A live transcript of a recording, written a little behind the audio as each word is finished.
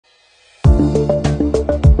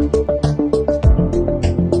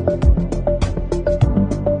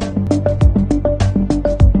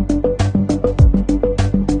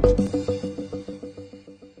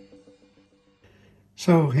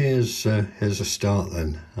here's a start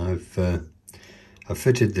then. I've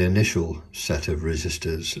fitted the initial set of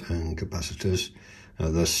resistors and capacitors.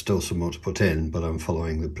 There's still some more to put in, but I'm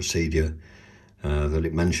following the procedure that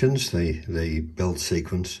it mentions, the build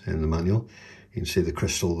sequence in the manual. You can see the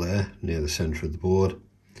crystal there near the centre of the board.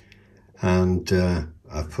 And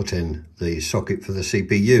I've put in the socket for the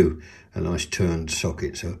CPU, a nice turned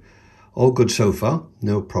socket. So all good so far,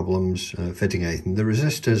 no problems fitting anything. The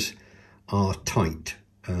resistors are tight.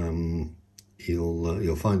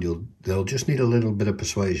 You'll find they'll just need a little bit of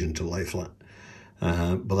persuasion to lay flat.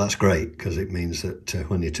 But that's great, because it means that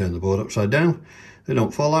when you turn the board upside down, they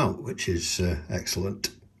don't fall out, which is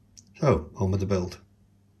excellent. So, on with the build.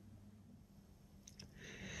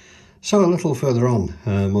 So a little further on,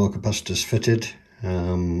 more capacitors fitted.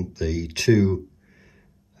 The two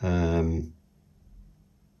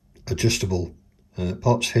adjustable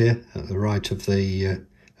pots here at the right of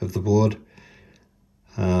the board,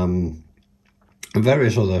 and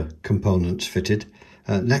various other components fitted.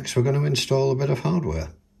 Next, we're going to install a bit of hardware.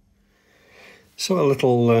 So a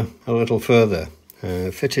little further,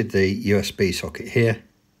 fitted the USB socket here,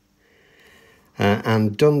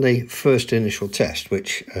 and done the first initial test,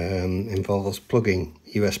 which involves plugging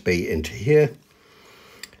USB into here.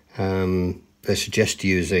 They suggest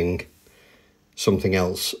using something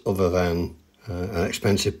else other than an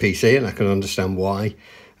expensive PC, and I can understand why.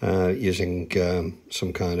 Using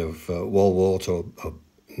some kind of wall wart or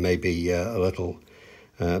maybe a little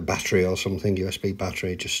battery or something, USB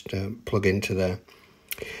battery, just plug into there.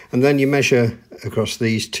 And then you measure across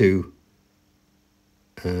these two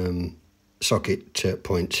socket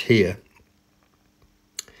points here.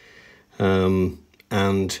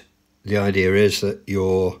 And the idea is that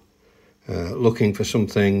you're looking for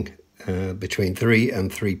something between 3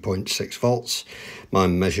 and 3.6 volts.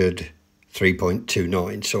 Mine measured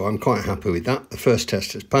 3.29, so I'm quite happy with that. The first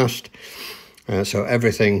test has passed, so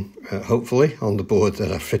everything hopefully on the board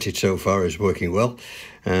that I've fitted so far is working well,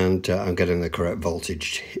 and I'm getting the correct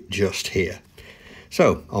voltage just here.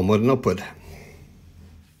 So onward and upward.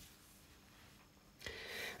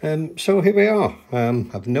 So here we are.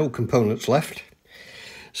 I've no components left,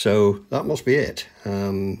 so that must be it.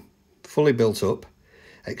 Fully built up,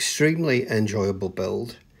 extremely enjoyable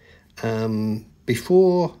build.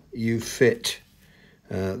 Before you fit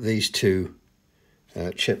these two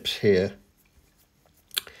chips here,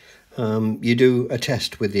 you do a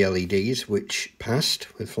test with the LEDs, which passed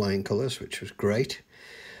with flying colours, which was great.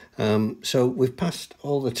 So we've passed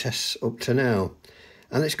all the tests up to now,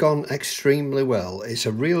 and it's gone extremely well. It's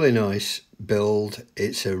a really nice build.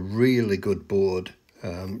 It's a really good board,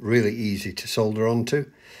 really easy to solder onto.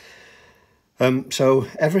 So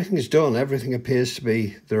everything's done. Everything appears to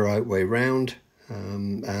be the right way round.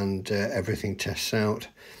 And everything tests out.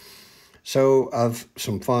 So I've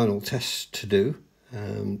some final tests to do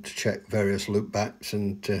to check various loopbacks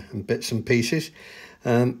and bits and pieces,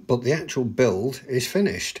 but the actual build is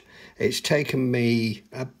finished. It's taken me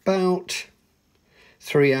about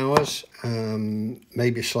 3 hours,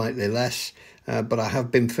 maybe slightly less, but I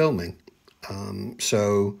have been filming,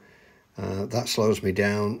 so that slows me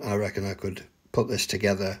down. I reckon I could put this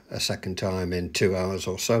together a second time in 2 hours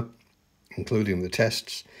or so, including the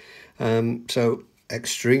tests. So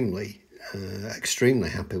extremely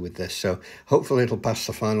happy with this. So hopefully it'll pass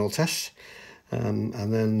the final tests, and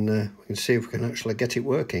then we can see if we can actually get it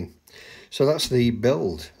working. So that's the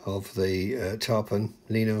build of the TARPN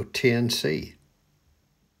NinoTNC.